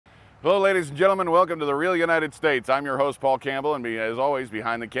Hello, ladies and gentlemen. Welcome to the Real United States. I'm your host, Paul Campbell, and as always,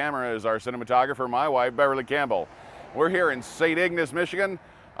 behind the camera is our cinematographer, my wife, Beverly Campbell. We're here in St. Ignace, Michigan,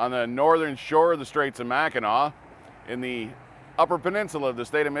 on the northern shore of the Straits of Mackinac, in the Upper Peninsula of the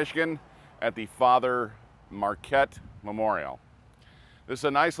state of Michigan, at the Father Marquette Memorial. This is a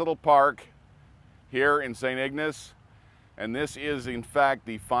nice little park here in St. Ignace, and this is, in fact,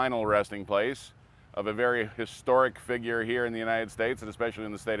 the final resting place of a very historic figure here in the United States, and especially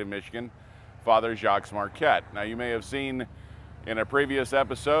in the state of Michigan, Father Jacques Marquette. Now, you may have seen in a previous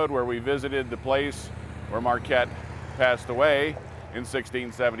episode where we visited the place where Marquette passed away in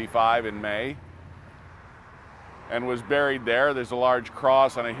 1675 in May and was buried there. There's a large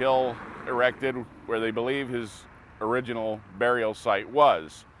cross on a hill erected where they believe his original burial site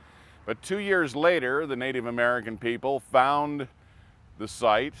was. But 2 years later, the Native American people found the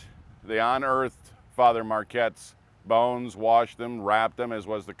site. They unearthed Father Marquette's bones, washed them, wrapped them, as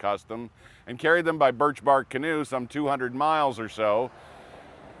was the custom, and carried them by birch bark canoe some 200 miles or so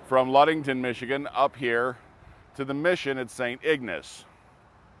from Latitude, Michigan, up here to the mission at St. Ignace.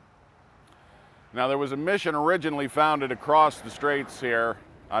 Now, there was a mission originally founded across the straits here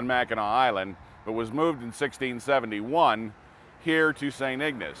on Mackinac Island, but was moved in 1671 here to St.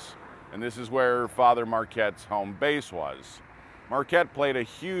 Ignace, and this is where Father Marquette's home base was. Marquette played a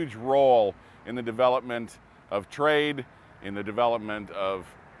huge role in the development of trade, in the development of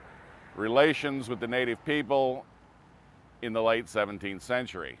relations with the native people in the late 17th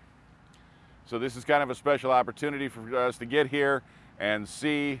century. So this is kind of a special opportunity for us to get here and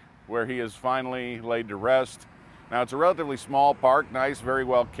see where he is finally laid to rest. Now, it's a relatively small park, nice, very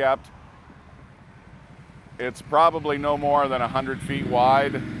well kept. It's probably no more than 100 feet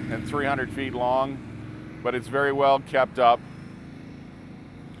wide and 300 feet long, but it's very well kept up.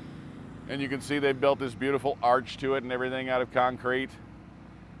 And you can see they built this beautiful arch to it and everything out of concrete,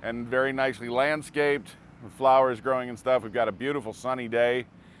 and very nicely landscaped with flowers growing and stuff. We've got a beautiful sunny day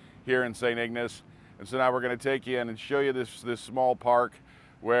here in St. Ignace. And so now we're going to take you in and show you this small park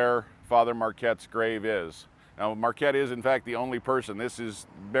where Father Marquette's grave is. Now, Marquette is, in fact, the only person. This is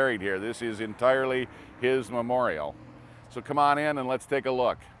buried here. This is entirely his memorial. So come on in and let's take a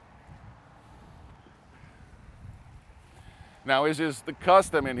look. Now, as is the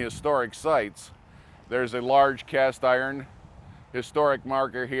custom in historic sites, there's a large cast iron historic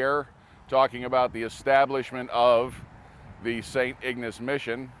marker here talking about the establishment of the St. Ignace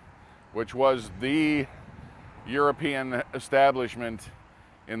Mission, which was the European establishment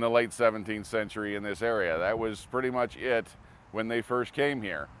in the late 17th century in this area. That was pretty much it when they first came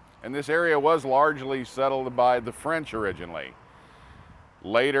here. And this area was largely settled by the French originally.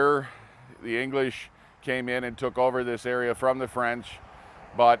 Later, the English came in and took over this area from the French,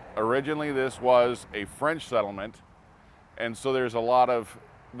 but originally this was a French settlement, and so there's a lot of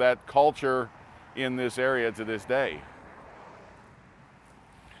that culture in this area to this day.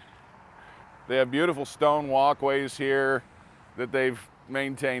 They have beautiful stone walkways here that they've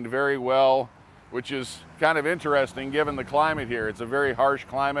maintained very well, which is kind of interesting given the climate here. It's a very harsh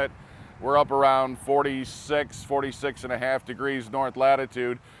climate. We're up around 46 and a half degrees north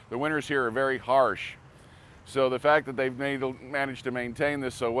latitude. The winters here are very harsh. So the fact that they've managed to maintain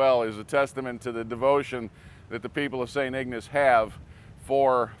this so well is a testament to the devotion that the people of St. Ignace have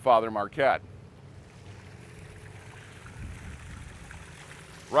for Father Marquette.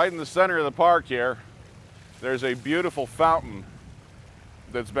 Right in the center of the park here, there's a beautiful fountain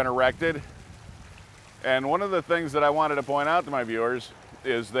that's been erected. And one of the things that I wanted to point out to my viewers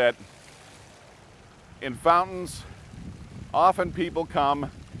is that in fountains, often people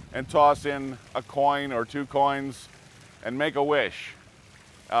come and toss in a coin or 2 coins and make a wish.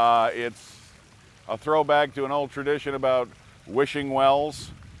 It's a throwback to an old tradition about wishing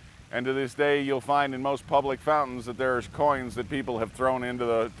wells. And to this day, you'll find in most public fountains that there's coins that people have thrown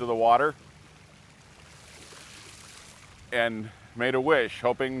into the water and made a wish,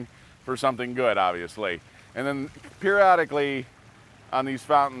 hoping for something good, obviously. And then periodically on these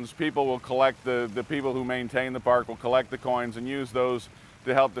fountains, people will collect, the people who maintain the park will collect the coins and use those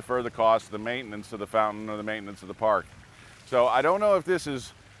to help defer the cost of the maintenance of the fountain or the maintenance of the park. So I don't know if this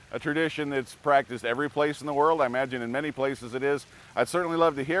is a tradition that's practiced every place in the world. I imagine in many places it is. I'd certainly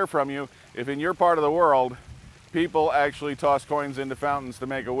love to hear from you if in your part of the world people actually toss coins into fountains to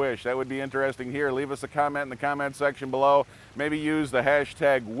make a wish. That would be interesting here. Leave us a comment in the comment section below. Maybe use the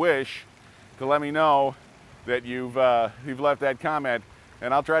hashtag wish to let me know that you've left that comment,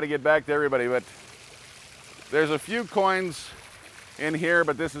 and I'll try to get back to everybody. But there's a few coins in here,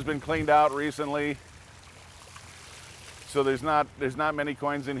 but this has been cleaned out recently, so there's not many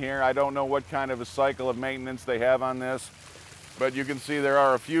coins in here. I don't know what kind of a cycle of maintenance they have on this, but you can see there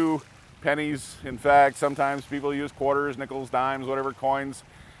are a few pennies. In fact, sometimes people use quarters, nickels, dimes, whatever coins.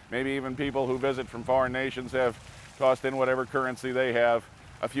 Maybe even people who visit from foreign nations have tossed in whatever currency they have.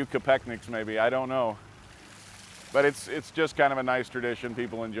 A few kopechniks maybe, I don't know. But it's just kind of a nice tradition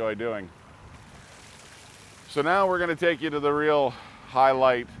people enjoy doing. So now we're going to take you to the real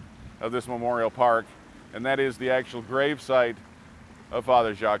highlight of this memorial park, and that is the actual grave site of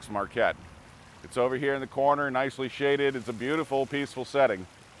Father Jacques Marquette. It's over here in the corner, nicely shaded. It's a beautiful, peaceful setting.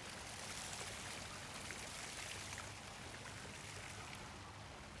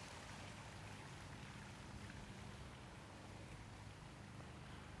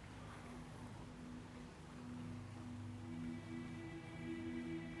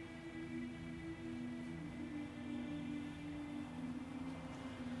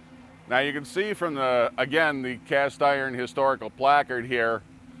 Now you can see from the cast iron historical placard here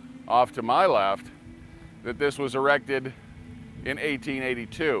off to my left that this was erected in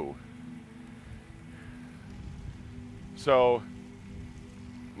 1882. So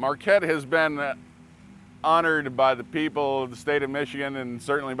Marquette has been honored by the people of the state of Michigan and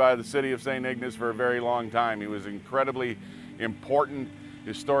certainly by the city of St. Ignace for a very long time. He was an incredibly important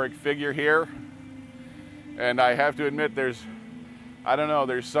historic figure here. And I have to admit there's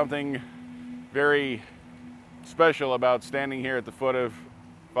something very special about standing here at the foot of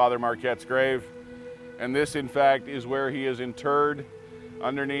Father Marquette's grave. And this, in fact, is where he is interred,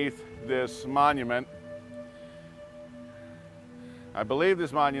 underneath this monument. I believe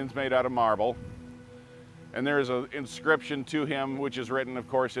this monument's made out of marble. And there is an inscription to him, which is written, of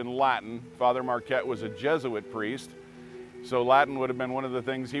course, in Latin. Father Marquette was a Jesuit priest, so Latin would have been one of the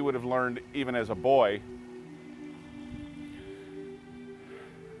things he would have learned even as a boy.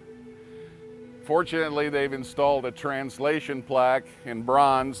 Fortunately, they've installed a translation plaque in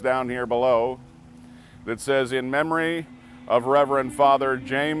bronze down here below that says, "In memory of Reverend Father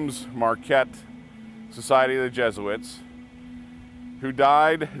James Marquette, Society of the Jesuits, who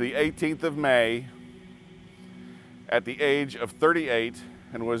died the 18th of May at the age of 38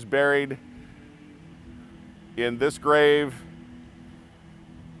 and was buried in this grave."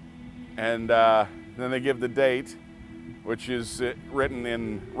 And then they give the date, which is written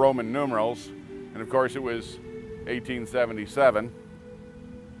in Roman numerals. And of course it was 1877.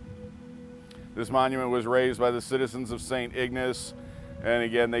 This monument was raised by the citizens of St. Ignace, and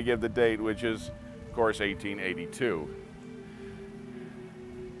again they give the date, which is of course 1882.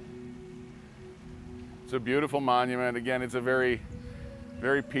 It's a beautiful monument. Again, it's a very,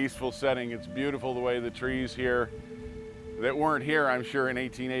 very peaceful setting. It's beautiful the way the trees here that weren't here, I'm sure, in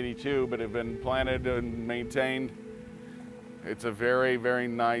 1882, but have been planted and maintained. It's a very, very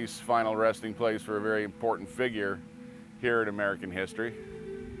nice final resting place for a very important figure here in American history.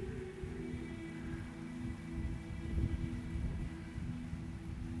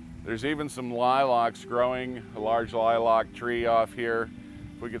 There's even some lilacs growing, a large lilac tree off here.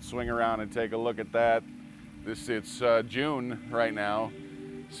 If we could swing around and take a look at that. It's June right now,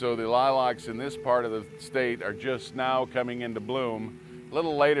 so the lilacs in this part of the state are just now coming into bloom, a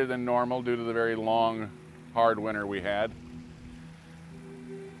little later than normal due to the very long, hard winter we had.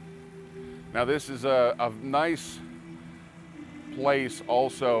 Now this is a nice place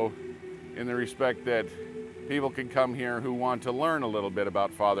also in the respect that people can come here who want to learn a little bit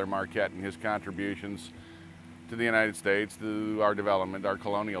about Father Marquette and his contributions to the United States, to our development, our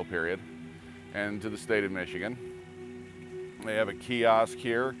colonial period, and to the state of Michigan. They have a kiosk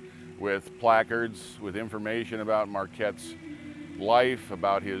here with placards with information about Marquette's life,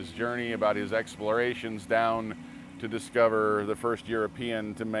 about his journey, about his explorations down to discover the first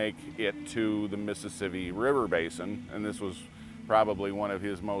European to make it to the Mississippi River Basin. And this was probably one of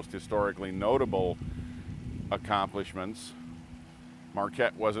his most historically notable accomplishments.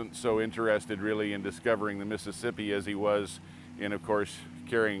 Marquette wasn't so interested really in discovering the Mississippi as he was in, of course,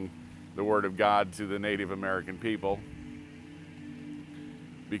 carrying the word of God to the Native American people,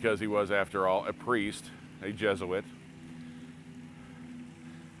 because he was, after all, a priest, a Jesuit.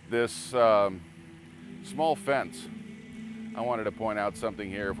 This small fence, I wanted to point out something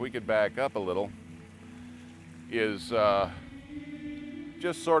here. If we could back up a little, is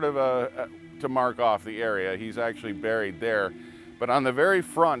just sort of to mark off the area. He's actually buried there. But on the very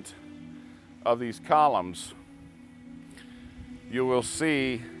front of these columns, you will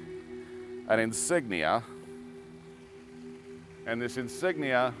see an insignia. And this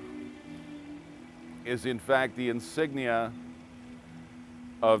insignia is in fact the insignia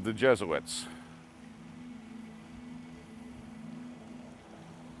of the Jesuits.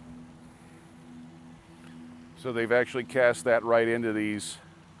 So they've actually cast that right into these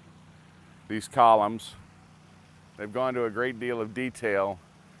columns. They've gone to a great deal of detail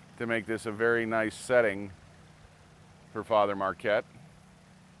to make this a very nice setting for Father Marquette.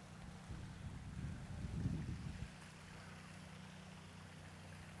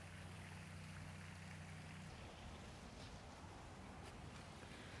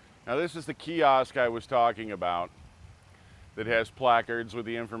 Now this is the kiosk I was talking about that has placards with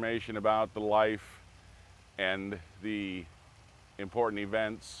the information about the life and the important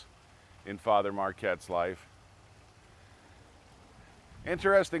events in Father Marquette's life.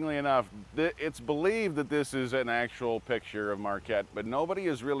 Interestingly enough, it's believed that this is an actual picture of Marquette, but nobody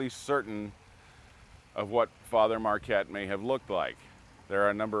is really certain of what Father Marquette may have looked like. There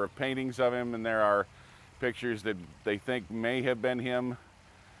are a number of paintings of him, and there are pictures that they think may have been him,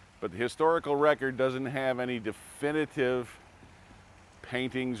 but the historical record doesn't have any definitive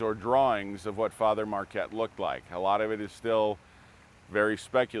paintings or drawings of what Father Marquette looked like. A lot of it is still very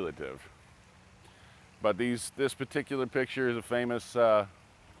speculative. But this particular picture is a famous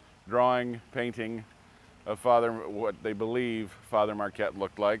drawing, painting of what they believe Father Marquette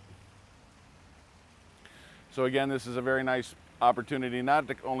looked like. So again, this is a very nice opportunity not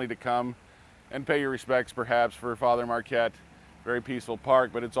only to come and pay your respects perhaps for Father Marquette, very peaceful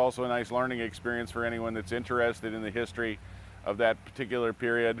park, but it's also a nice learning experience for anyone that's interested in the history of that particular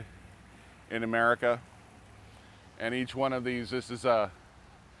period in America. And each one of these, this is a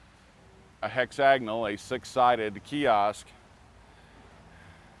hexagonal, a six-sided kiosk.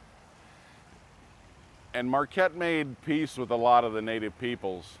 And Marquette made peace with a lot of the native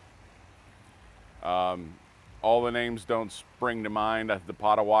peoples. All the names don't spring to mind, the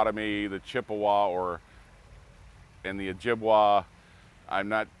Potawatomi, the Chippewa, and the Ojibwa. I'm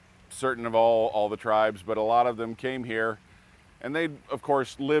not certain of all the tribes, but a lot of them came here. And they, of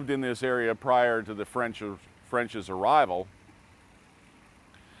course, lived in this area prior to the French's arrival.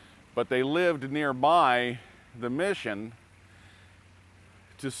 But they lived nearby the mission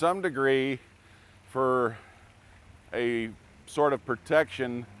to some degree for a sort of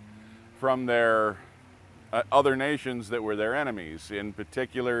protection from their other nations that were their enemies. In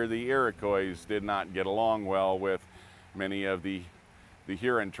particular, the Iroquois did not get along well with many of the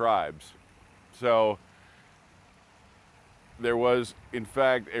Huron tribes. So there was, in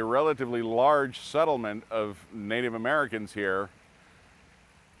fact, a relatively large settlement of Native Americans here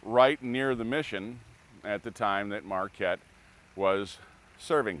right near the mission at the time that Marquette was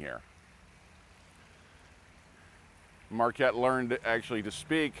serving here. Marquette learned actually to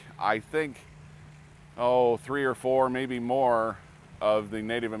speak, I think, 3 or 4, maybe more, of the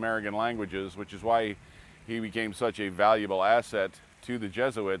Native American languages, which is why he became such a valuable asset to the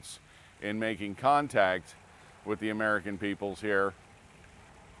Jesuits in making contact with the American peoples here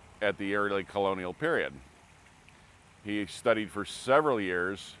at the early colonial period. He studied for several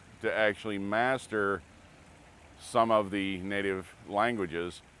years to actually master some of the native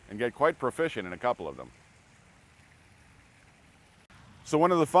languages and get quite proficient in a couple of them. So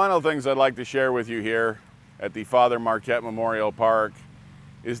one of the final things I'd like to share with you here at the Father Marquette Memorial Park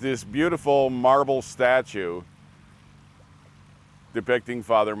is this beautiful marble statue depicting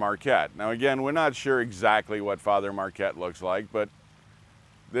Father Marquette. Now again, we're not sure exactly what Father Marquette looks like, but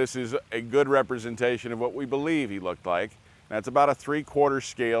this is a good representation of what we believe he looked like. Now it's about a 3/4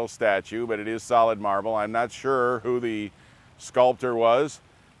 scale statue, but it is solid marble. I'm not sure who the sculptor was,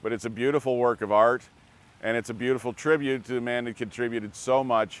 but it's a beautiful work of art, and it's a beautiful tribute to the man that contributed so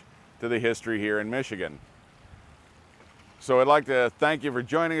much to the history here in Michigan. So I'd like to thank you for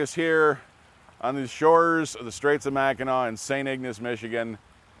joining us here on the shores of the Straits of Mackinac in St. Ignace, Michigan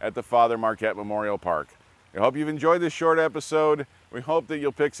at the Father Marquette Memorial Park. I hope you've enjoyed this short episode. We hope that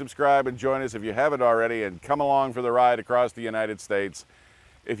you'll subscribe and join us if you haven't already, and come along for the ride across the United States.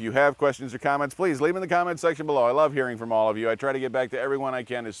 If you have questions or comments, please leave them in the comment section below. I love hearing from all of you. I try to get back to everyone I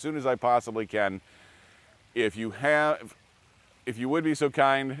can as soon as I possibly can. If you would be so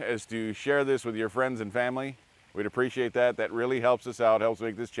kind as to share this with your friends and family, we'd appreciate that. That really helps us out, helps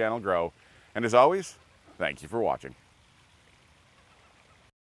make this channel grow. And as always, thank you for watching.